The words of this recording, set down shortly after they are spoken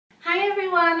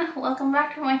everyone, welcome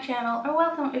back to my channel, or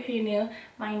welcome if you're new.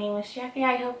 My name is Jackie.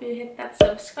 I hope you hit that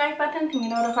subscribe button to be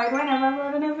notified whenever I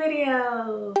upload a new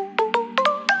video.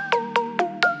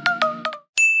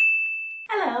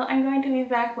 Hello, I'm going to be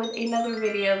back with another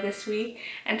video this week,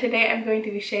 and today I'm going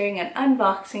to be sharing an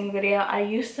unboxing video. I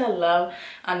used to love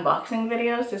unboxing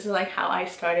videos. This is like how I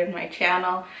started my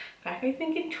channel. Back I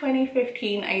think in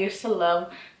 2015, I used to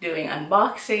love doing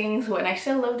unboxings. When I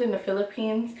still lived in the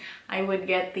Philippines, I would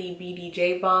get the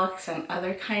BDJ box and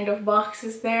other kind of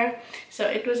boxes there. So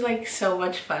it was like so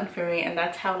much fun for me, and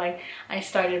that's how like I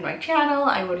started my channel.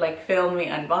 I would like film me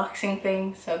unboxing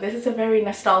things. So this is a very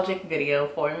nostalgic video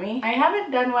for me. I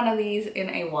haven't done one of these in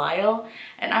a while,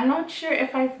 and I'm not sure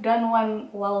if I've done one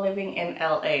while living in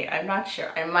LA. I'm not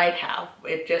sure. I might have.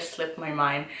 It just slipped my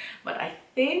mind, but I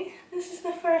think this is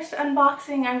the first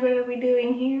unboxing I'm going to be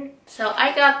doing here. So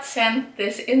I got sent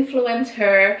this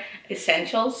InfluenceHer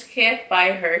Essentials Kit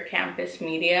by Her Campus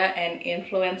Media and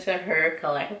InfluenceHer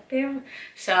Collective.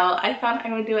 So I thought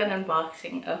I would do an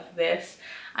unboxing of this.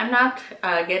 I'm not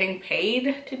getting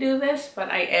paid to do this, but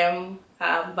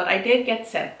I did get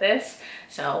sent this,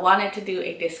 so I wanted to do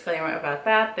a disclaimer about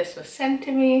that. This was sent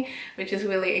to me, which is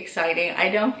really exciting. I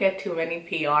don't get too many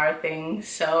PR things,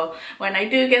 so when I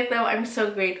do get them, I'm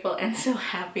so grateful and so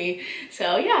happy.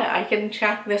 So yeah, I can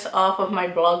check this off of my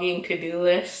blogging to-do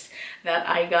list that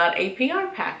I got a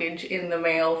PR package in the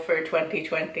mail for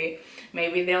 2020.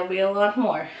 Maybe there'll be a lot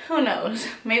more. Who knows?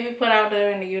 Maybe put out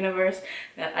there in the universe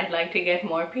that I'd like to get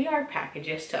more PR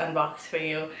packages to unbox for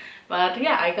you. But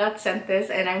yeah, I got sent this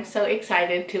and I'm so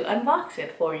excited to unbox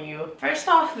it for you. First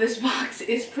off, this box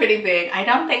is pretty big. I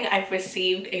don't think I've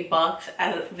received a box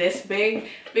this big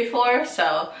before,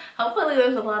 so hopefully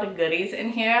there's a lot of goodies in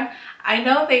here. I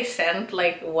know they sent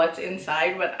like what's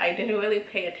inside, but I didn't really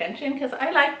pay attention because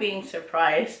I like being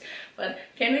surprised. But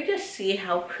can we just see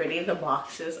how pretty the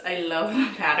box is? I love the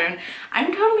pattern.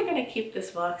 I'm totally gonna keep this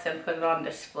box and put it on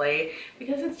display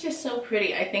because it's just so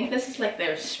pretty. I think this is like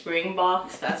their spring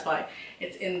box. That's why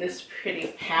it's in this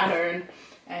pretty pattern.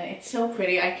 And it's so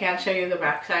pretty. I can't show you the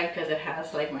back side because it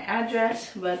has like my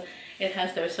address, but it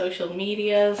has their social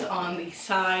medias on the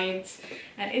sides,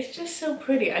 and it's just so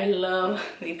pretty. I love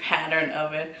the pattern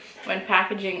of it. When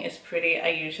packaging is pretty, I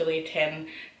usually tend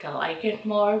to like it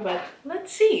more, but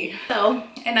let's see. So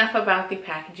enough about the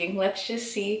packaging. Let's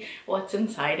just see what's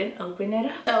inside and open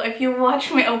it up. So if you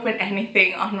watch me open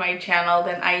anything on my channel,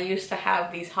 then I used to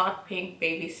have these hot pink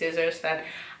baby scissors that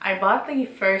I bought the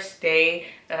first day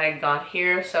that I got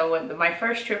here. So when my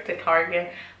first trip to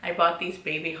Target, I bought these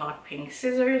baby hot pink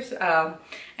scissors,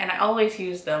 and I always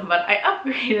use them, but I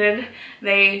upgraded.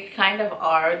 They kind of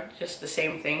are just the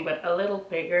same thing, but a little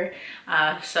bigger.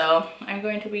 So I'm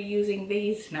going to be using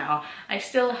these now. I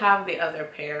still have the other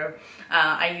pair.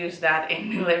 I use that in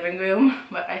the living room,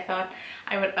 but I thought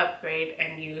I would upgrade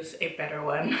and use a better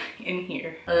one in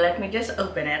here. Let me just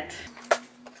open it.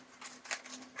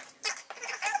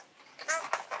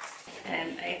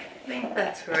 And I think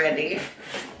that's ready.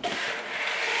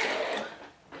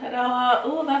 Ta-da!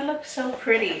 Oh, that looks so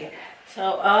pretty.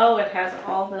 So, oh, it has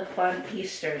all the fun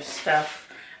Easter stuff,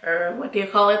 or what do you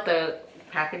call it? The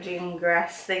packaging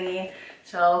grass thingy.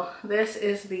 So this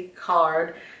is the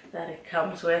card that it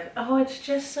comes with. Oh, it's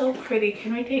just so pretty.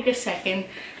 Can we take a second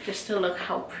just to look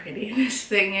how pretty this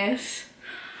thing is?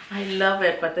 I love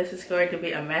it, but this is going to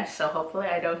be a mess, so hopefully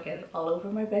I don't get it all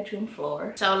over my bedroom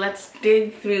floor. So let's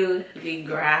dig through the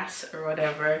grass or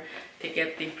whatever to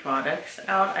get the products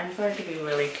out. I'm going to be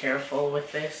really careful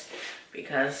with this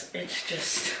because it's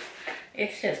just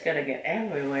gonna get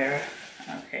everywhere.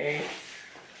 Okay,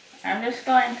 I'm just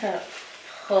going to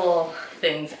pull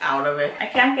things out of it. I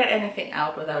can't get anything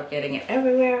out without getting it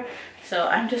everywhere, so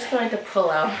I'm just going to pull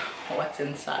out what's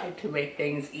inside to make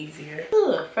things easier.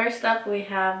 First up, we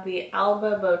have the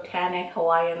Alba Botanic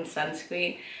Hawaiian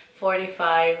Sunscreen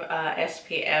 45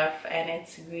 SPF, and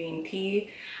it's green tea.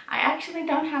 I actually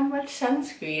don't have much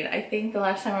sunscreen. I think the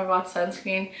last time I bought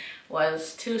sunscreen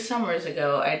was 2 summers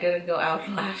ago. I didn't go out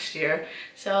last year,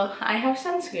 so I have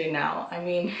sunscreen now. I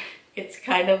mean, it's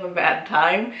kind of a bad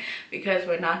time because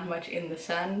we're not much in the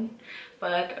sun,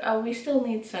 but we still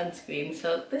need sunscreen,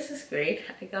 so this is great.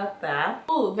 I got that.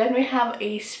 Oh, then we have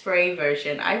a spray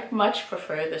version. I much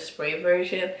prefer the spray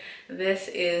version. This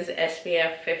is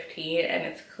SPF 15 and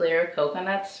it's clear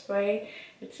coconut spray,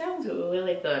 It sounds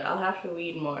really good. I'll have to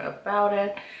read more about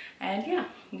it. And yeah,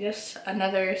 just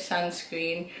another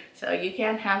sunscreen. So you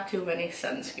can't have too many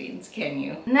sunscreens, can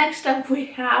you? Next up, we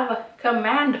have a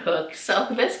command hook. So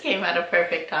this came at a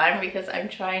perfect time because I'm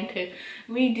trying to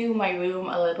redo my room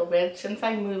a little bit. Since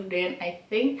I moved in, I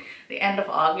think the end of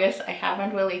August, I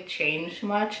haven't really changed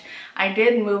much. I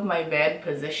did move my bed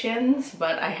positions,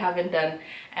 but I haven't done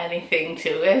anything to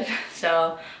it.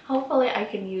 So hopefully I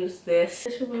can use this.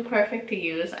 This will be perfect to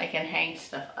use. I can hang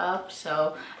stuff up.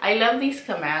 So I love these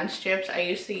command strips. I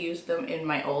used to use them in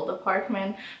my old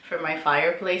apartment for my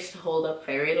fireplace to hold up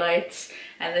fairy lights,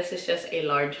 and this is just a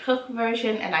large hook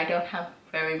version, and I don't have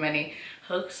very many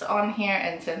hooks on here,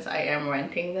 and since I am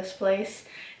renting this place,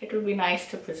 it would be nice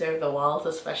to preserve the walls,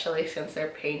 especially since they're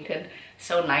painted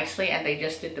so nicely and they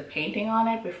just did the painting on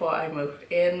it before I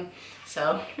moved in.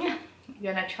 So yeah, I'm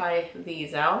gonna try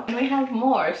these out. And we have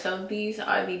more. So these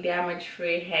are the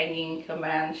damage-free hanging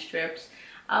command strips.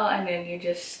 Oh, and then you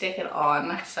just stick it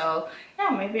on. So yeah,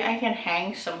 maybe I can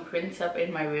hang some prints up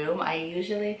in my room. I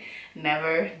usually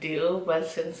never do, but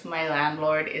since my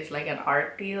landlord is like an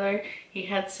art dealer, he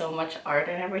had so much art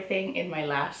and everything in my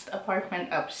last apartment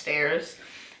upstairs,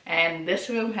 and this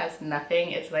room has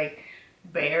nothing. It's like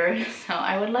bare. So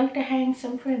I would like to hang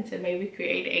some prints and maybe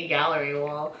create a gallery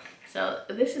wall. So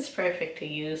this is perfect to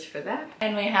use for that.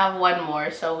 And we have one more.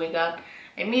 So we got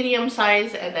a medium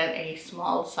size and then a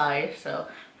small size, so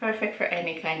perfect for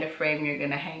any kind of frame you're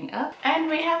gonna hang up. And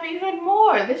we have even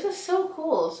more. This is so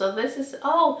cool. So this is,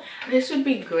 oh, this would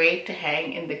be great to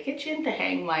hang in the kitchen, to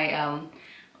hang my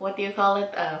what do you call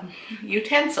it,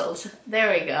 utensils.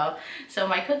 There we go. So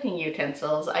my cooking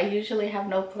utensils, I usually have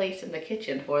no place in the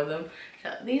kitchen for them,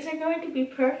 so these are going to be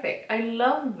perfect. I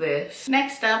love this.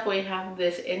 Next up, we have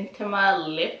this Intima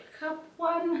lip cup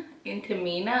one.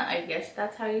 Intimina, I guess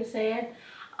that's how you say it.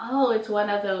 Oh, it's one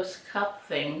of those cup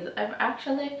things. I've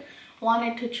actually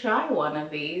wanted to try one of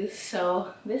these,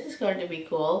 so this is going to be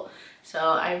cool. So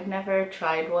I've never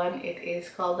tried one. It is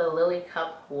called the Lily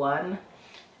Cup one,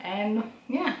 and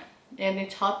yeah, and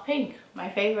it's hot pink, my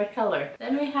favorite color.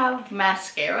 Then we have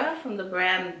mascara from the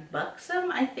brand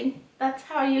Buxom. I think that's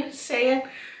how you say it.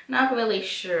 Not really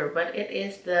sure, but it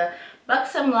is the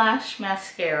Buxom Lash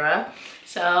Mascara.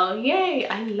 So yay,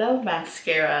 I love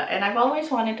mascara, and I've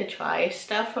always wanted to try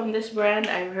stuff from this brand.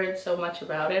 I've heard so much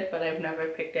about it, but I've never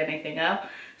picked anything up.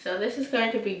 So this is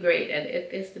going to be great, and it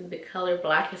is the color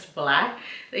Black is Black.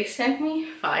 They sent me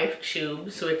 5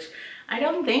 tubes, which I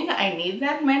don't think I need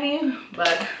that many,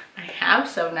 but I have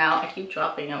some now. I keep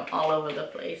dropping them all over the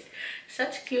place.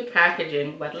 Such cute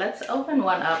packaging, but let's open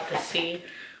one up to see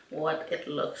what it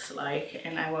looks like.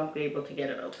 And I won't be able to get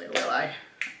it open, will I?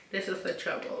 This is the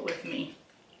trouble with me.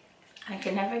 I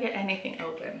can never get anything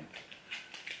open.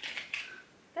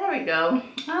 There we go.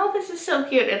 Oh, this is so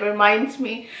cute. It reminds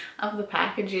me of the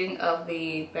packaging of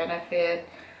the Benefit,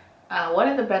 one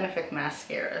of the Benefit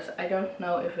mascaras. I don't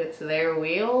know if it's their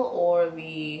wheel or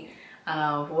the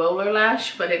roller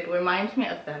lash, but it reminds me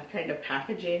of that kind of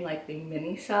packaging, like the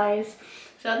mini size.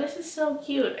 So this is so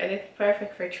cute, and it's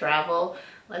perfect for travel.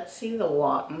 Let's see the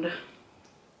wand.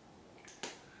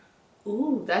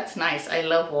 Ooh, that's nice. I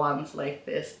love wands like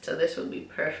this, so this would be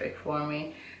perfect for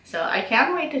me. So I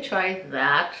can't wait to try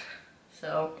that.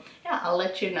 So yeah, I'll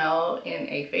let you know in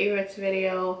a favorites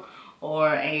video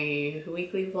or a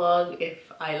weekly vlog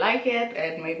if I like it,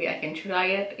 and maybe I can try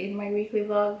it in my weekly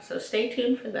vlog, so stay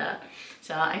tuned for that.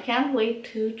 So I can't wait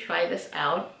to try this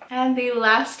out. And the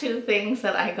last 2 things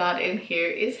that I got in here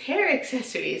is hair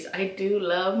accessories. I do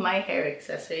love my hair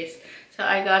accessories. So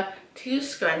I got 2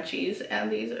 scrunchies,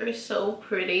 and these are so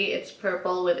pretty. It's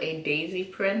purple with a daisy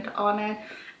print on it,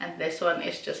 and this one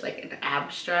is just like an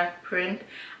abstract print.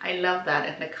 I love that,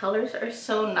 and the colors are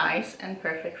so nice and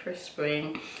perfect for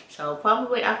spring. So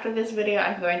probably after this video,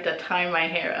 I'm going to tie my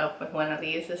hair up with one of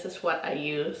these. This is what I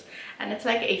use, and it's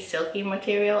like a silky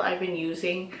material. I've been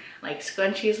using like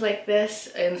scrunchies like this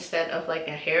instead of like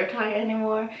a hair tie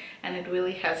anymore, and it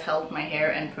really has helped my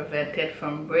hair and prevent it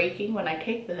from breaking when I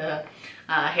take the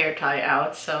hair tie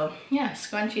out. So yeah,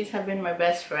 scrunchies have been my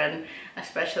best friend,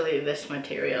 especially this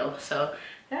material. So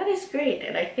that is great,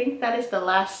 and I think that is the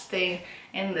last thing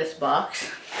in this box.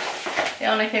 The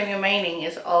only thing remaining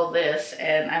is all this,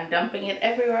 and I'm dumping it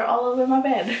everywhere all over my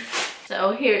bed.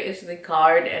 So here is the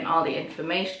card and all the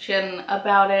information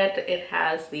about it. It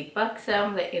has the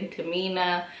Buxom, the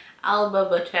Intimina, Alba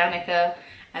Botanica,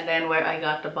 and then where I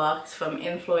got the box from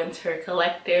InfluenceHer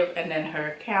Collective, and then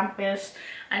her campus.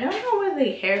 I don't know where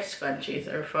the hair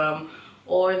scrunchies are from,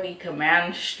 or the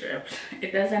command strips.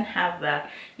 It doesn't have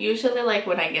that. Usually, like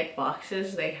when I get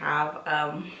boxes, they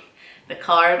have the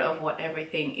card of what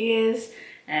everything is,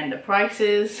 and the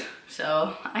prices.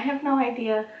 So I have no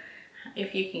idea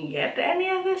if you can get any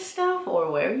of this stuff or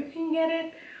where you can get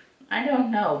it. I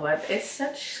don't know, but it's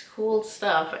such cool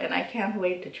stuff and I can't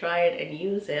wait to try it and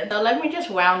use it. So let me just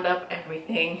round up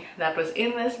everything that was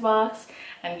in this box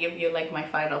and give you like my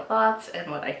final thoughts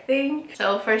and what I think.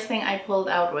 So first thing I pulled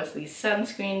out was the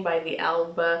sunscreen by the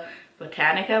Alba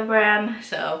Botanica brand.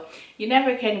 So you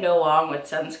never can go wrong with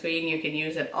sunscreen. You can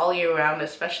use it all year round,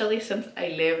 especially since I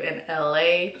live in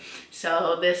LA.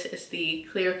 So this is the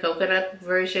clear coconut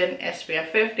version,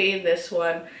 SPF 50. This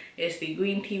one is the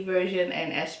green tea version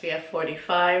and SPF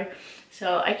 45.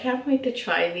 So I can't wait to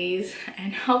try these,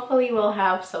 and hopefully we'll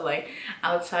have some like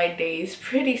outside days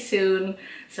pretty soon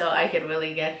so I can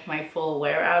really get my full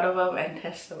wear out of them and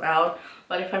test them out.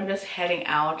 But if I'm just heading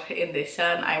out in the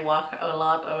sun, I walk a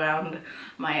lot around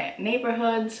my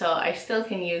neighborhood, so I still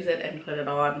can use it and put it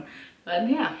on. But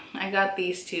yeah, I got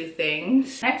these two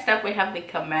things. Next up, we have the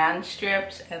command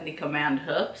strips and the command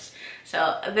hooks.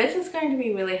 So this is going to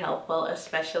be really helpful,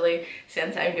 especially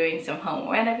since I'm doing some home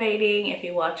renovating. If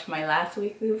you watched my last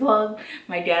weekly vlog,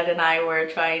 my dad and I were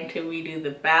trying to redo the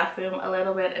bathroom a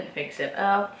little bit and fix it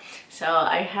up. So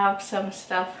I have some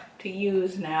stuff to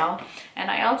use now,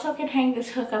 and I also can hang this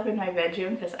hook up in my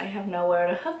bedroom because I have nowhere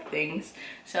to hook things.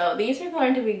 So these are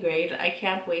going to be great. I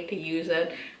can't wait to use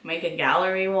it, make a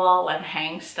gallery wall and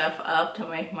hang stuff up to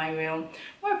make my room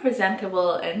more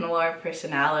presentable and more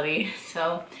personality.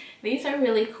 So these are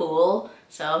really cool,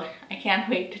 so I can't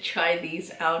wait to try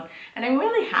these out, and I'm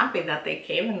really happy that they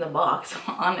came in the box.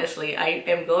 Honestly, I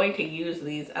am going to use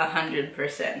these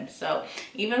 100%. So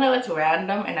even though it's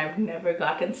random and I've never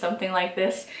gotten something like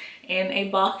this in a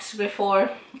box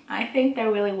before, I think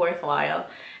they're really worthwhile.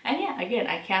 And yeah, again,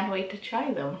 I can't wait to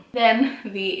try them. Then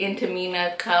the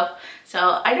Intimina cup.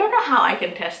 So I don't know how I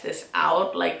can test this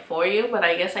out like for you, but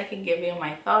I guess I can give you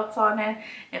my thoughts on it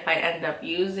if I end up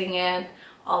using it,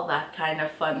 all that kind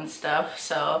of fun stuff.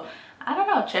 So I don't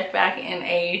know, check back in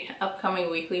a upcoming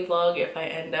weekly vlog if I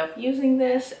end up using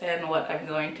this and what I'm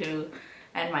going to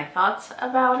and my thoughts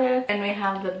about it. And we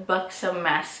have the Buxom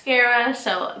mascara.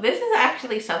 So this is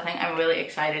actually something I'm really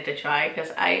excited to try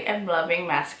because I am loving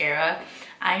mascara.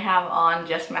 I have on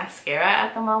just mascara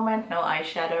at the moment, no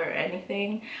eyeshadow or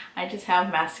anything. I just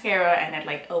have mascara and it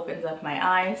like opens up my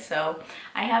eyes. So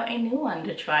I have a new one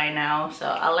to try now. So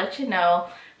I'll let you know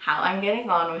how I'm getting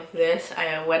on with this.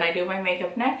 When I do my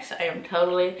makeup next, I am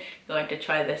totally going to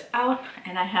try this out,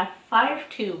 and I have 5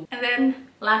 tubes. And then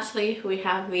lastly, we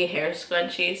have the hair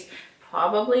scrunchies.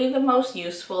 Probably the most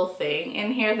useful thing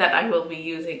in here that I will be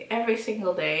using every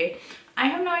single day. I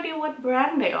have no idea what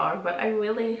brand they are, but I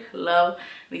really love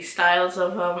the styles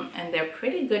of them and they're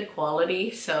pretty good quality.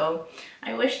 So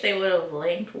I wish they would have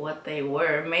linked what they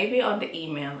were. Maybe on the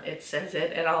email it says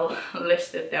it and I'll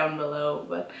list it down below.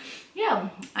 But yeah,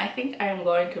 I think I'm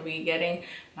going to be getting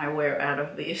my wear out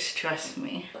of these, trust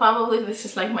me. Probably this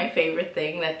is like my favorite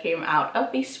thing that came out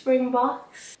of the spring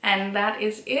box. And that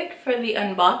is it for the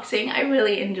unboxing. I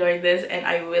really enjoyed this and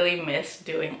I really miss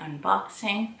doing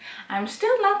unboxing. I'm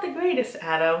still not the greatest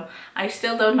at them. I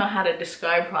still don't know how to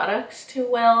describe products too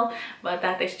well, but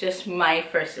that is just my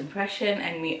first impression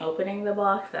and me opening the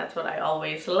box. That's what I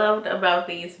always loved about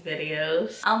these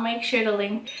videos. I'll make sure to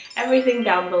link everything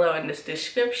down below in this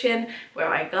description, where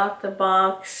I got the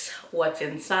box, what's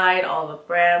inside, all the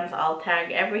brands. I'll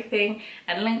tag everything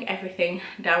and link everything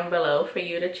down below for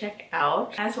you to check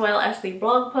out, as well as the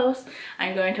blog post.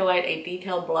 I'm going to write a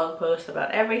detailed blog post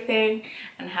about everything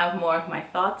and have more of my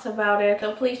thoughts about it,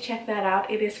 so please check that out.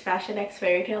 It is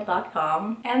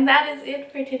fashionxfairytale.com. And that is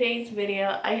it for today's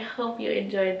video. I hope you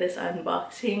enjoyed this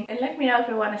unboxing, and let me know if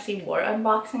you want to see more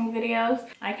unboxing videos.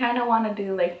 I kind of want to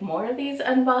do like more of these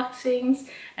unboxings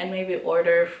and maybe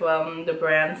order from the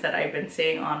brands that I've been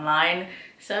seeing online.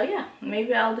 So yeah,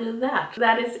 maybe I'll do that.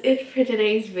 That is it for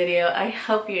today's video. I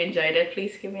hope you enjoyed it.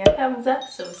 Please give me a thumbs up,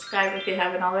 subscribe if you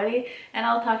haven't already, and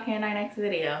I'll talk to you in our next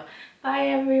video. Bye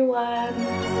everyone!